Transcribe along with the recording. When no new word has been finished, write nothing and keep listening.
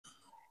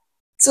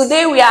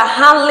Today we are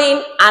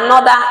handling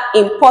another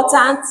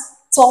important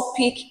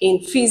topic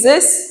in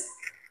physics,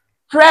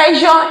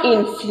 pressure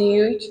in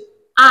fluid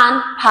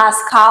and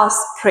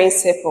Pascal's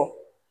principle.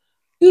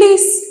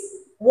 Please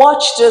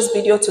watch this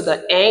video to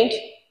the end,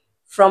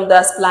 from the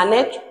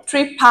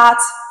explanatory part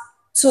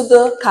to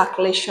the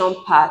calculation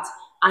part,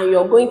 and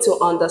you're going to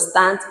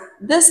understand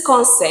this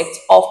concept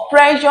of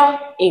pressure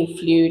in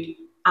fluid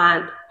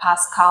and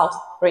Pascal's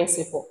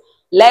principle.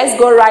 Let's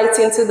go right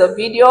into the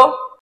video.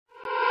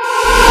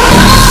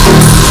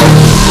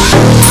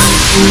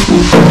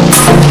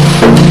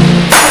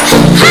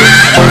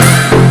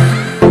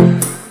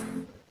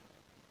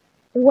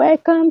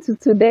 Welcome to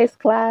today's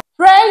class.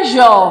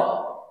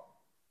 Pressure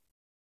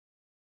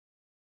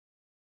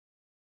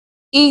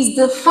is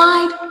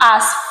defined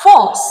as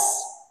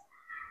force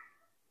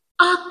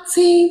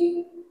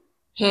acting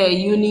per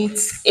unit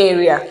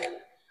area.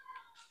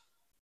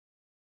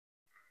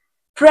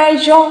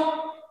 Pressure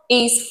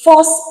is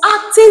force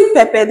acting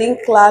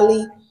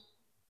perpendicularly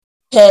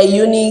per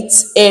unit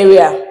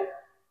area.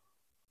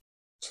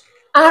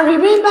 And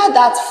remember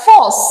that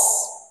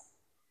force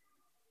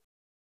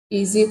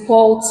is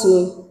equal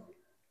to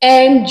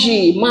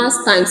mg,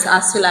 mass times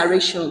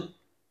acceleration,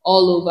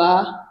 all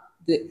over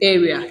the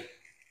area.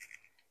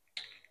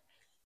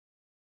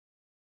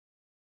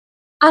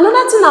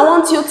 Another thing I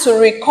want you to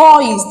recall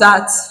is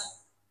that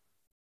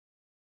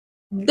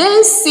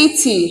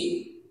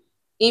density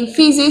in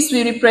physics,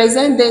 we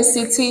represent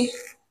density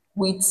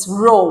with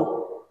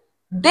rho.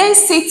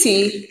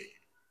 Density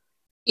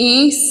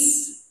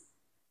is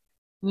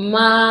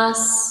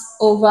mass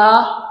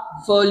over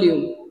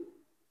volume.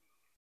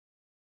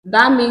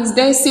 That means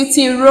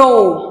density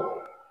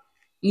rho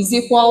is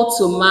equal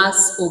to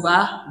mass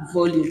over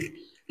volume.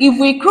 If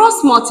we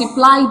cross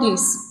multiply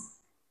this,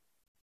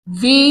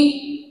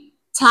 V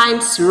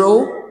times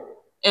rho,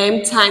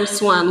 M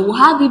times 1, we'll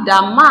have it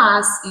that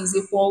mass is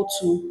equal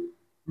to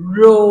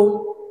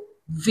rho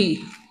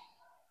V.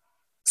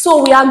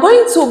 So we are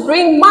going to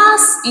bring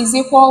mass is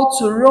equal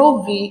to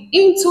rho V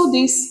into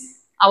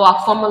this, our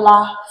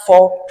formula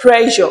for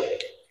pressure.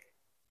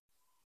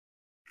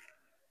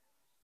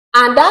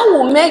 And that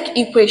will make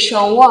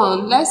equation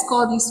 1, let's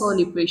call this one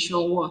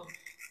equation 1.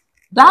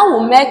 That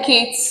will make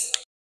it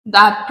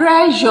that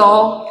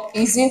pressure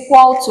is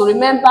equal to,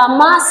 remember,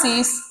 mass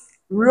is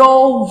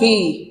rho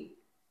V,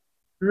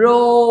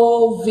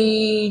 rho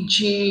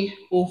Vg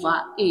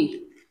over A.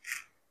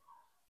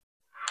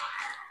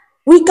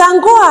 We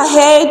can go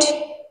ahead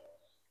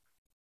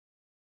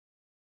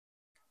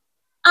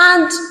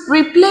and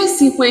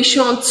replace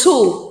equation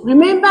 2.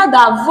 Remember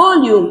that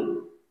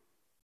volume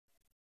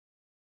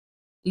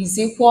is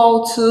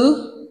equal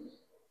to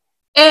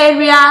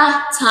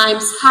area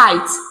times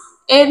height.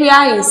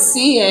 Area in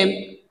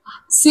cm,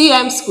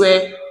 cm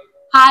squared,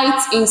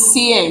 height in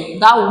cm.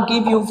 That will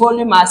give you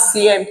volume as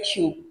cm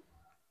cube.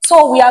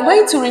 So we are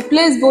going to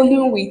replace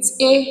volume with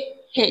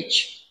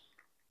AH,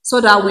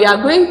 so that we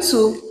are going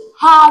to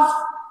have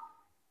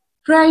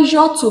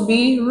pressure to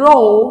be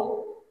rho.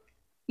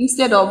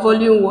 Instead of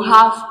volume, we'll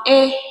have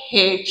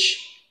AH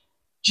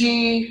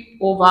G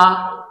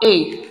over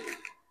A.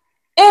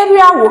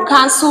 Area will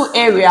cancel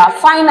area.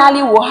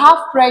 Finally, we'll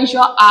have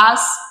pressure as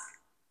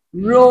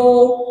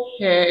rho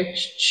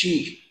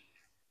Hg.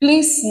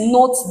 Please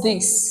note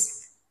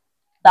this,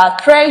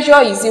 that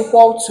pressure is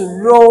equal to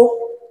rho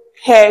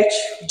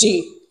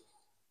Hg.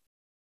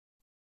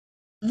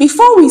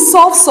 Before we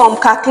solve some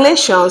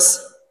calculations,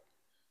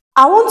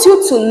 I want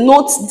you to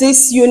note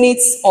these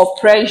units of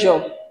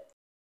pressure.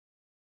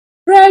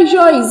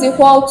 Pressure is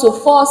equal to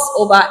force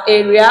over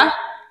area,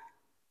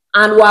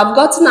 and we have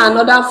gotten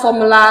another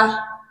formula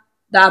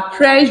that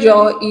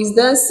pressure is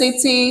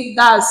density,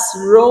 that's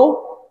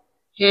rho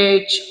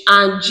H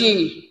and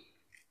G.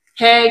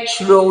 H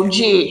rho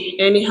G,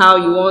 anyhow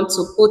you want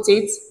to put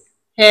it,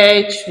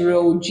 H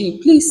rho G.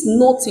 Please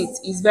note it,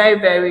 it's very,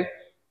 very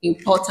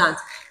important.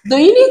 The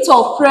unit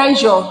of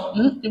pressure,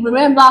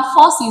 remember,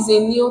 force is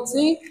in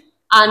Newton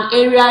and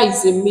area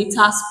is in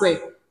meter square.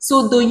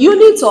 So the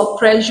unit of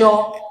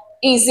pressure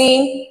is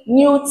in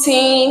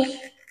Newton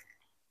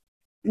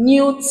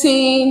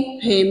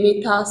per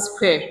meter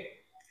square.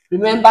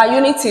 Remember,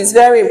 unit is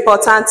very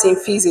important in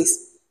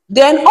physics.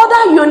 Then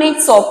other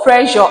units of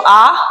pressure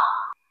are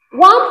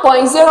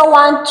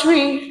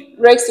 1.013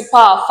 raised to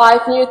power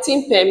 5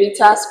 Newton per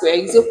meter square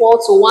is equal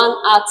to 1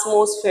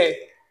 atmosphere,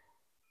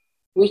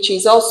 which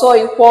is also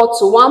equal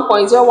to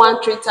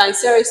 1.013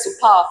 times 10 raised to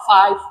power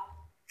 5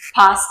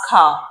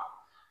 Pascal.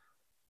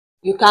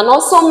 You can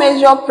also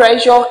measure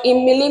pressure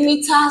in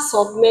millimeters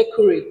of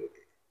mercury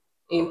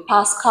in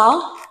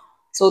Pascal.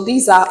 So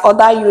these are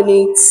other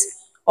units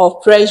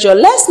of pressure.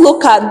 Let's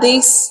look at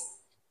this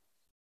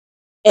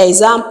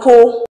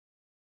example.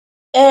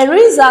 A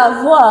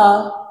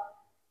reservoir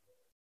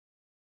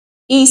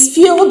is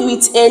filled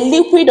with a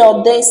liquid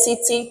of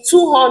density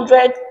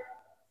 200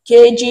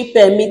 kg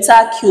per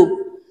meter cube.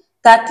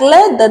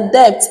 Calculate the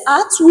depth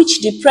at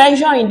which the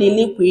pressure in the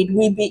liquid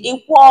will be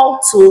equal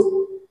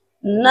to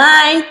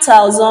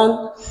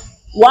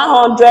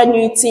 9,100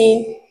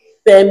 Newton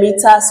per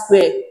meter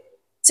square.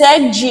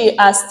 Take G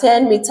as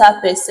 10 meter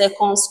per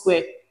second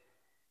square.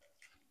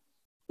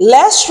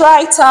 Let's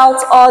write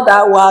out all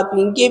that we have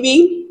been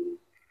given.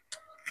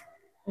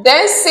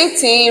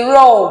 Density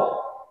rho,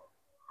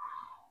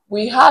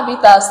 we have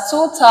it as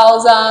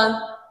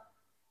 2000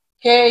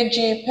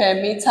 kg per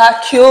meter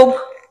cube.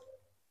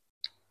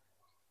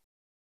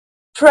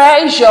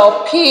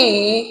 Pressure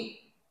P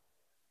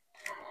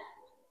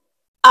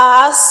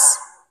as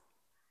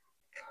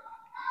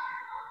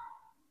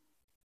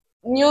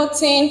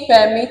Newton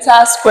per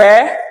meter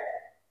square.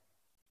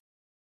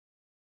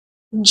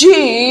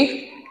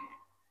 G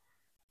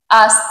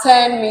as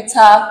 10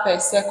 meter per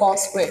second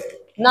square.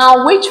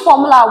 Now, which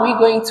formula are we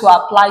going to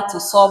apply to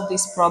solve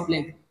this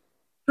problem?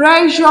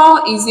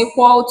 Pressure is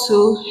equal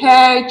to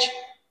H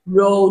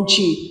rho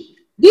G.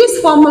 This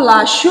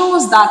formula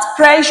shows that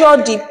pressure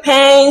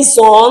depends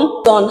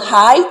on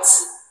height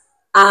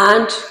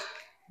and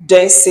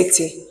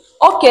density.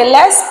 Okay,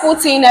 let's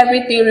put in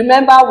everything.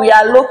 Remember, we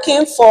are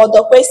looking for,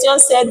 the question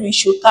said we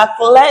should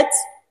calculate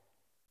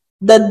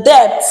the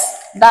depth,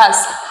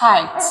 that's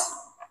height.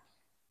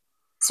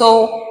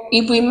 So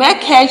if we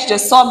make H the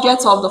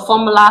subject of the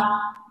formula,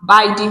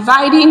 by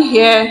dividing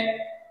here,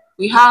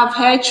 we have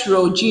H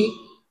rho G,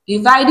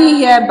 dividing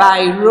here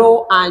by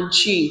rho and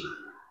G,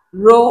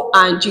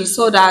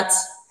 so that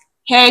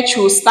H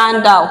will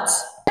stand out.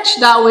 H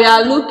that we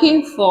are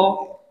looking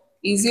for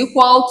is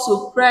equal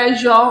to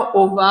pressure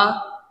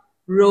over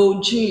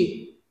rho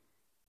G.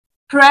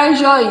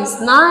 Pressure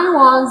is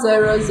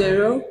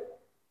 9100,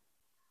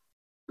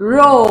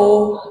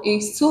 rho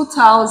is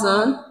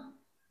 2000,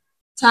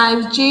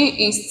 times G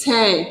is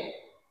 10.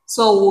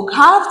 So we'll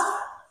have,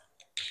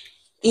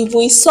 if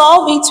we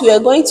solve it, we are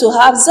going to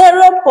have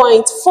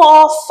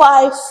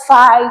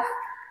 0.455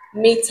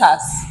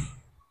 meters.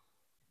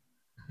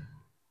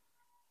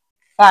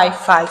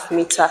 55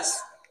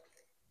 meters.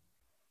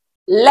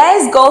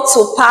 Let's go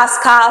to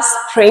Pascal's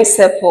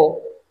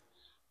principle.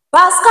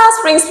 Pascal's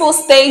principle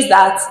states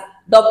that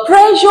the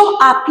pressure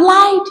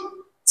applied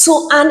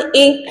to an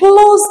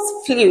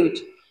enclosed fluid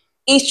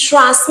is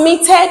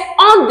transmitted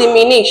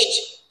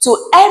undiminished to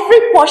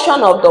every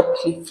portion of the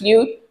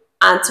fluid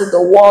and to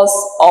the walls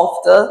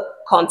of the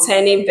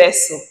containing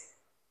vessel.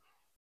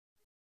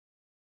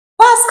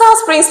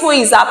 Pascal's principle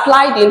is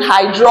applied in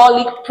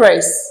hydraulic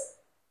press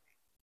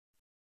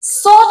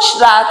such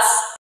that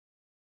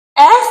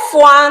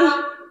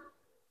F1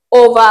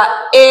 over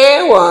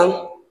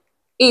A1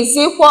 is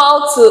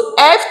equal to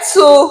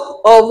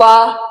F2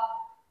 over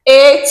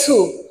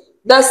A2.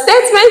 The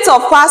statement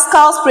of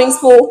Pascal's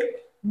principle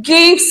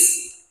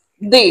gives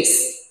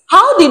this.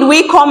 How did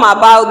we come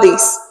about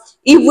this?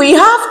 If we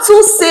have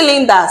two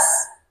cylinders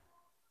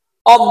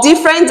of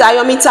different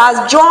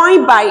diameters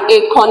joined by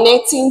a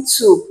connecting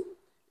tube,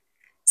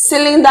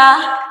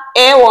 cylinder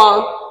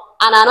A1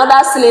 and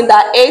another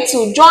cylinder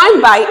A2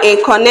 joined by a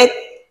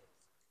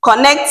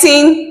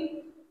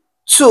connecting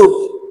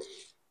tube,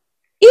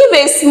 if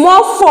a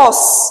small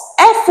force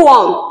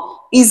F1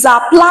 is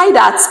applied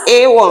at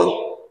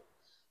A1,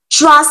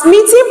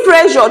 transmitting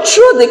pressure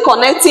through the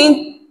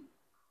connecting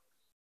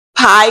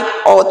pipe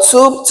or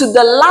tube to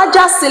the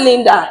larger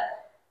cylinder,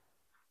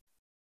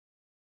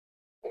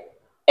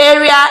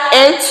 area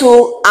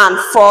A2 and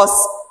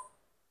force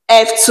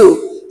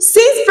F2.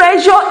 Since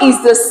pressure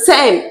is the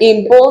same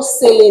in both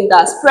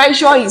cylinders,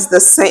 pressure is the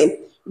same.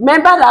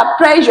 Remember that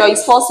pressure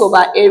is force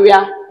over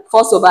area,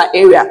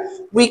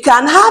 We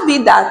can have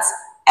it that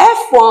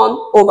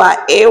F1 over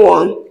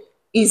A1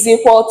 is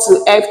equal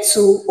to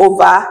F2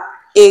 over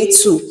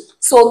A2.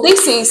 So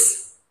this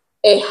is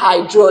a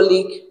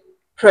hydraulic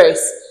press.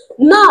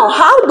 Now,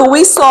 how do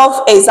we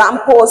solve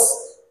examples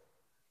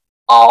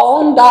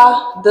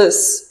under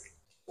this?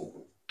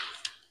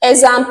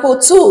 Example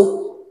 2.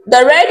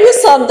 The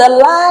radius of the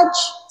large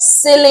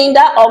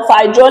cylinder of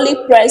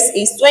hydraulic press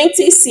is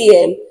 20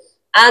 cm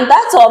and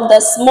that of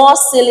the small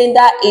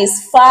cylinder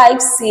is 5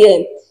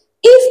 cm.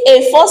 If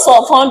a force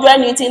of 100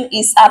 Newton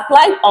is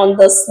applied on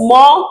the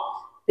small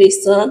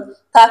piston,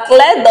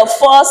 calculate the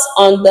force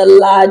on the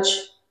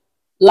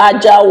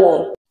larger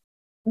one.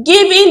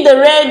 Given the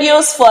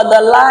radius for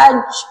the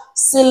large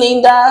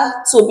cylinder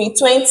to be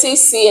 20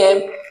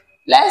 cm,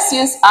 let's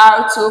use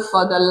R2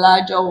 for the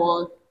larger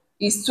one,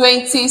 is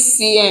 20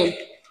 cm.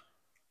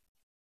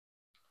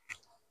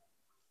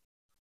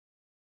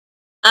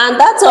 And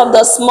that of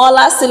the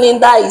smaller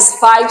cylinder is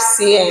 5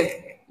 cm.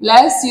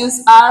 Let's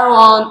use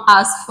R1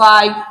 as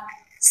 5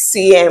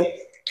 cm.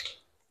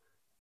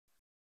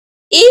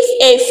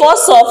 If a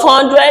force of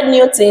 100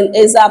 Newton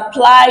is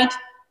applied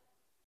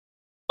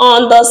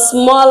on the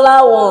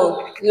smaller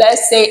one,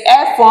 let's say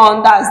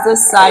F1, that's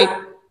this side,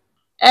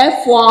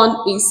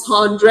 F1 is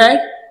 100,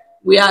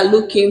 we are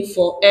looking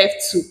for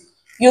F2.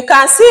 You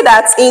can see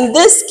that in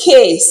this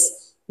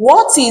case,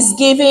 what is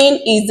given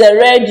is the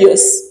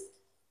radius.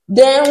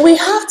 Then we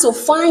have to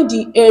find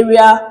the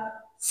area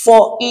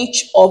for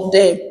each of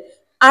them.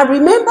 And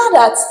remember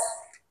that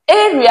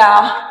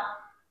area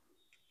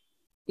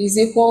is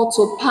equal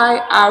to pi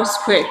r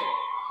squared.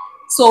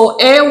 So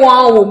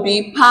A1 will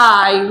be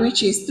pi,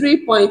 which is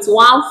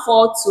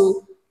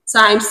 3.142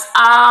 times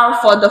R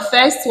for the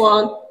first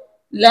one.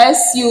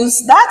 Let's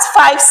use that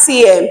 5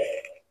 cm.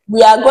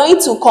 We are going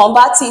to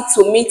convert it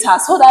to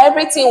meters so that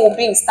everything will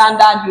be in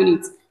standard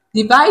units.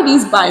 Divide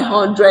this by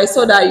 100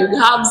 so that you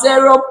have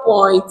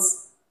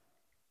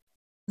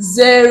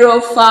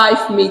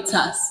 0.05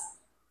 meters.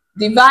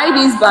 Divide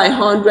this by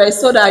 100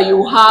 so that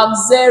you have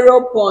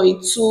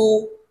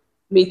 0.2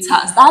 meters.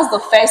 That's the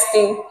first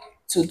thing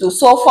to do.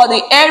 So for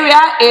the area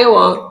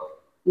A1,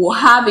 we'll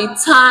have it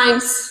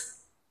times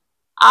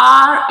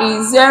R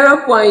is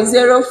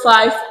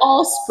 0.05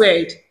 all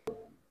squared.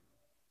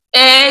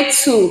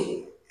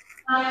 A2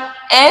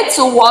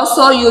 will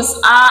also use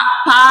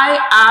pi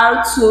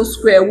R2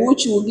 square,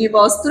 which will give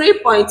us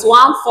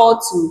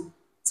 3.142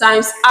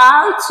 times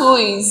R2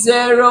 is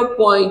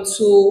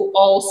 0.2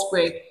 all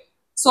squared.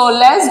 So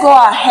let's go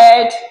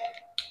ahead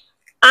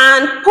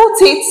and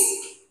put it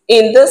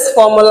in this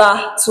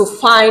formula to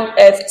find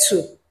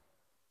F2.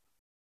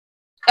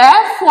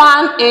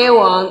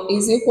 F1A1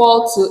 is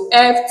equal to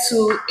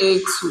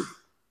F2A2.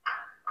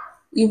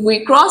 If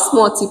we cross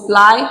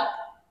multiply,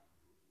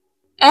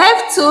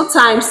 F2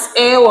 times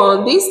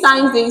A1, this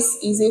times this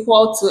is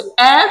equal to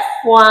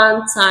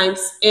F1 times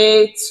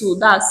A2.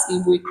 That's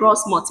if we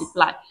cross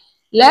multiply.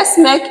 Let's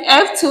make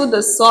F2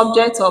 the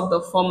subject of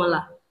the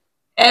formula.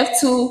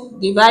 F2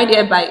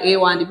 divided by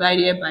A1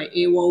 divided by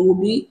A1 will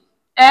be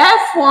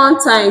F1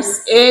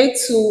 times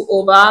A2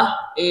 over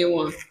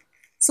A1.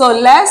 So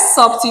let's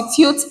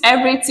substitute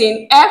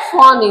everything.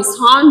 F1 is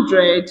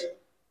 100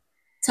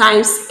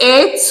 times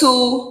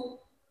A2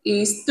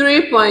 is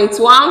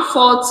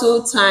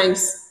 3.142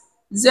 times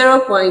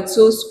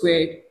 0.2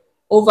 squared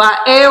over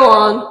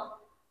A1.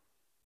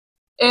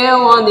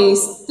 A1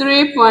 is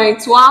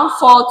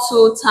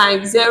 3.142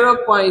 times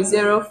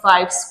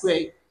 0.05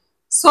 squared.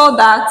 So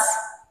that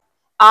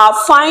our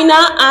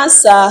final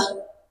answer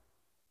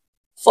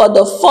for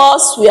the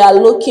force we are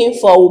looking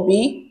for will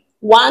be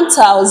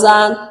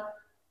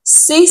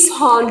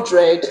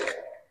 1,600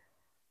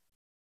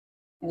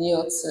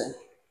 Newton.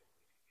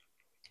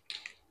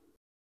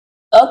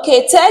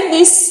 Okay,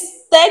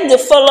 take the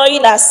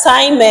following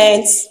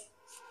assignments.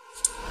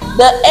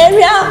 The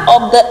area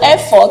of the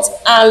effort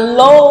and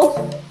load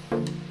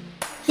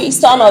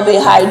piston of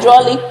a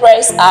hydraulic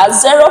press are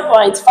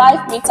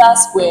 0.5 meters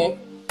square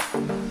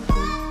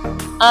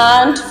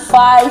and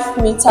 5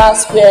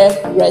 meters square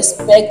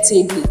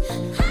respectively.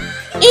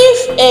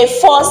 If a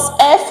force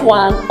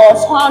F1 of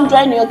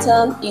 100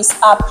 Newton is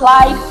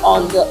applied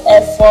on the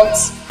effort,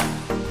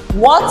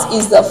 what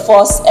is the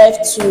force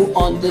F2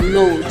 on the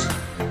load?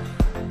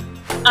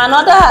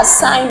 Another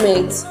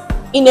assignment.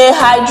 In a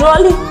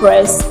hydraulic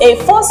press, a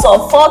force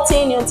of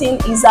 40 Newton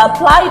is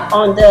applied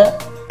on the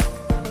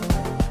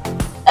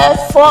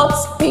effort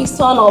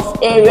piston of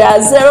area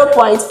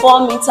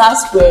 0.4 meters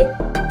square.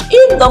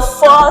 If the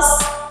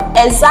force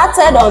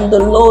exerted on the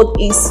load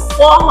is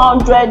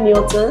 400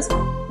 newtons,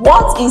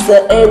 what is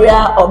the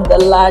area of the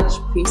large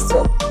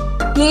piston?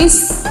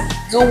 Please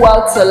do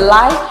well to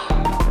like,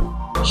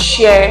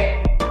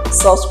 share,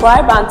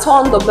 subscribe and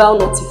turn the bell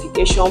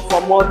notification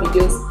for more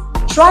videos.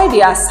 Try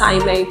the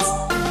assignment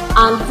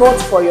and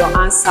vote for your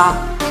answer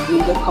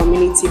in the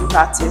community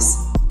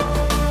practice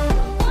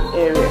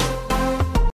area.